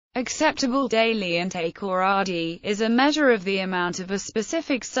Acceptable daily intake, or ADI, is a measure of the amount of a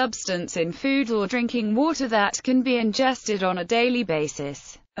specific substance in food or drinking water that can be ingested on a daily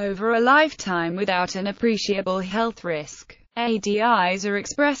basis over a lifetime without an appreciable health risk. ADIs are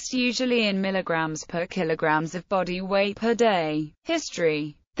expressed usually in milligrams per kilograms of body weight per day.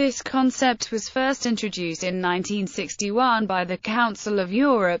 History. This concept was first introduced in 1961 by the Council of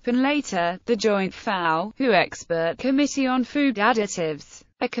Europe and later, the Joint FAO Expert Committee on Food Additives,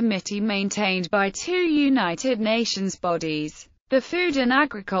 a committee maintained by two United Nations bodies, the Food and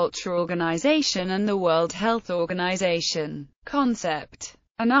Agriculture Organization and the World Health Organization. Concept.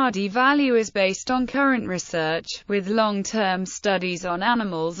 An ADI value is based on current research, with long-term studies on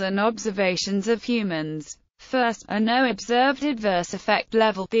animals and observations of humans. First, a no observed adverse effect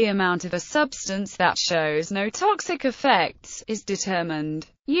level, the amount of a substance that shows no toxic effects, is determined.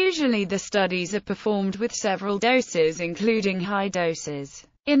 Usually the studies are performed with several doses including high doses.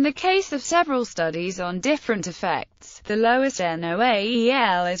 In the case of several studies on different effects, the lowest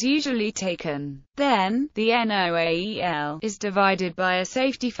NOAEL is usually taken. Then, the NOAEL is divided by a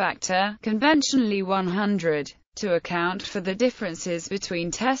safety factor, conventionally 100, to account for the differences between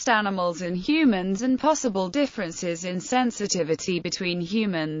test animals and humans and possible differences in sensitivity between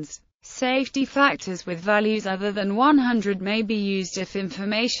humans. Safety factors with values other than 100 may be used if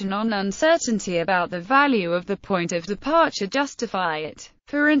information on uncertainty about the value of the point of departure justify it.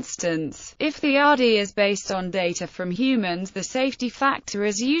 For instance, if the ADI is based on data from humans, the safety factor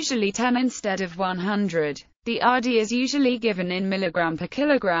is usually 10 instead of 100. The ADI is usually given in milligram per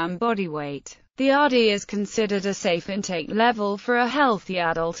kilogram body weight. The ADI is considered a safe intake level for a healthy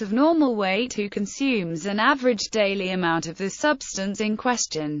adult of normal weight who consumes an average daily amount of the substance in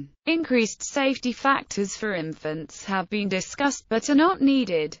question. Increased safety factors for infants have been discussed but are not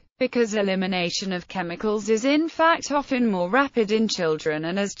needed, because elimination of chemicals is in fact often more rapid in children,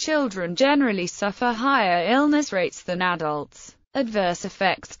 and as children generally suffer higher illness rates than adults. Adverse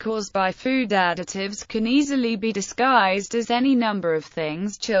effects caused by food additives can easily be disguised as any number of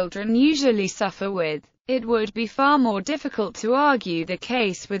things children usually suffer with. It would be far more difficult to argue the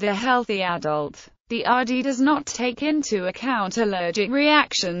case with a healthy adult. The ADI does not take into account allergic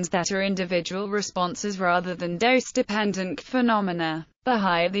reactions that are individual responses rather than dose-dependent phenomena. The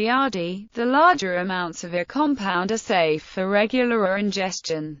higher the ADI, the larger amounts of a compound are safe for regular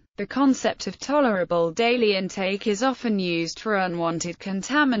ingestion. The concept of tolerable daily intake is often used for unwanted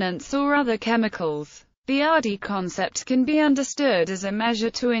contaminants or other chemicals. The ADI concept can be understood as a measure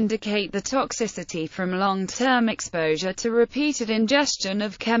to indicate the toxicity from long-term exposure to repeated ingestion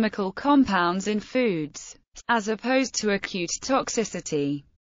of chemical compounds in foods, as opposed to acute toxicity.